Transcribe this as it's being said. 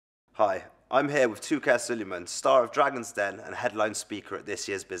Hi, I'm here with Touker Suleyman, star of Dragon's Den and headline speaker at this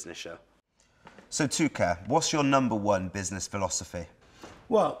year's business show. So Touker, what's your #1 business philosophy?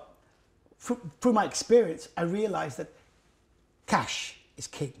 Well, through my experience, I realised that cash is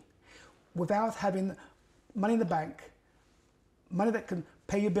king. Without having money in the bank, money that can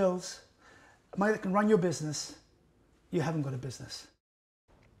pay your bills, money that can run your business, you haven't got a business.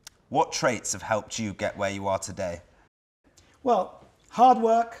 What traits have helped you get where you are today? Well, hard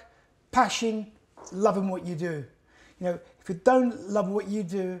work, passion, loving what you do. You know, if you don't love what you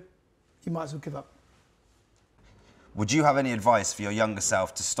do, you might as well give up. Would you have any advice for your younger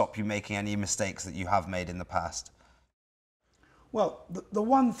self to stop you making any mistakes that you have made in the past? Well, the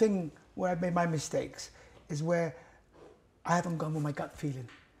one thing where I've made my mistakes is where I haven't gone with my gut feeling.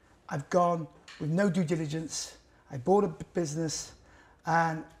 I've gone with no due diligence. I bought a business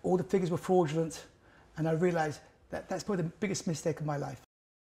and all the figures were fraudulent, and I realised that that's probably the biggest mistake of my life.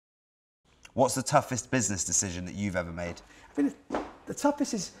 What's the toughest business decision that you've ever made? I think the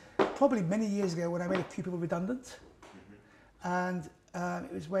toughest is probably many years ago when I made a few people redundant. And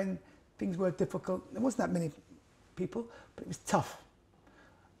it was when things were difficult. There wasn't that many people, but it was tough.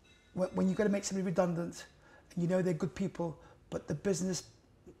 When you've got to make somebody redundant, and you know they're good people, but the business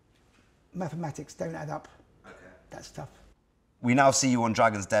mathematics don't add up. Okay. That's tough. We now see you on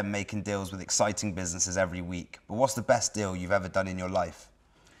Dragon's Den making deals with exciting businesses every week. But what's the best deal you've ever done in your life?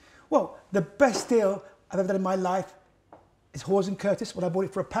 Well, the best deal I've ever done in my life is Hawes & Curtis when I bought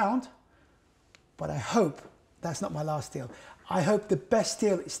it for £1. But I hope that's not my last deal. I hope the best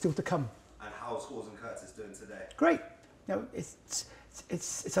deal is still to come. And how's Hawes & Curtis doing today? Great. You know,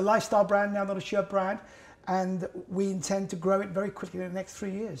 it's a lifestyle brand now, not a shirt brand, and we intend to grow it very quickly in the next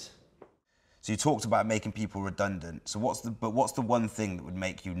 3 years. So you talked about making people redundant. So what's the one thing that would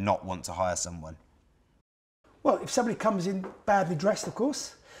make you not want to hire someone? Well, if somebody comes in badly dressed, of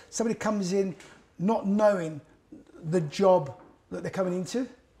course. Somebody comes in not knowing the job that they're coming into,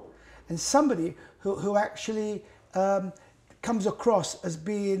 and somebody who actually comes across as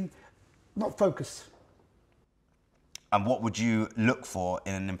being not focused. And what would you look for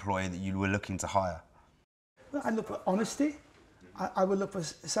in an employee that you were looking to hire? Well, I look for honesty. I would look for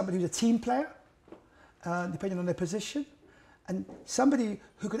somebody who's a team player, depending on their position, and somebody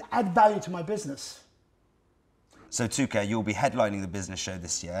who can add value to my business. So Touker, you'll be headlining the business show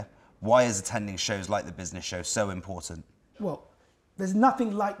this year. Why is attending shows like the business show so important? Well, there's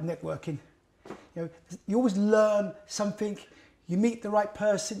nothing like networking. You know, you always learn something. You meet the right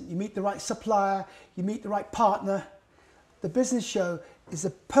person, you meet the right supplier, you meet the right partner. The business show is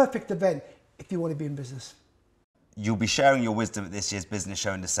the perfect event if you want to be in business. You'll be sharing your wisdom at this year's business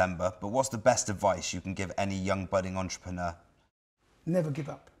show in December, but what's the best advice you can give any young budding entrepreneur? Never give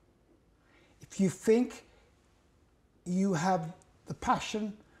up. If you think you have the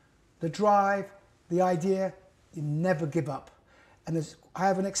passion, the drive, the idea, you never give up. And I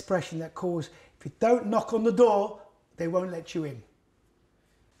have an expression that calls, if you don't knock on the door, they won't let you in.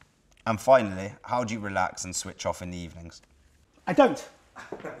 And finally, how do you relax and switch off in the evenings? I don't.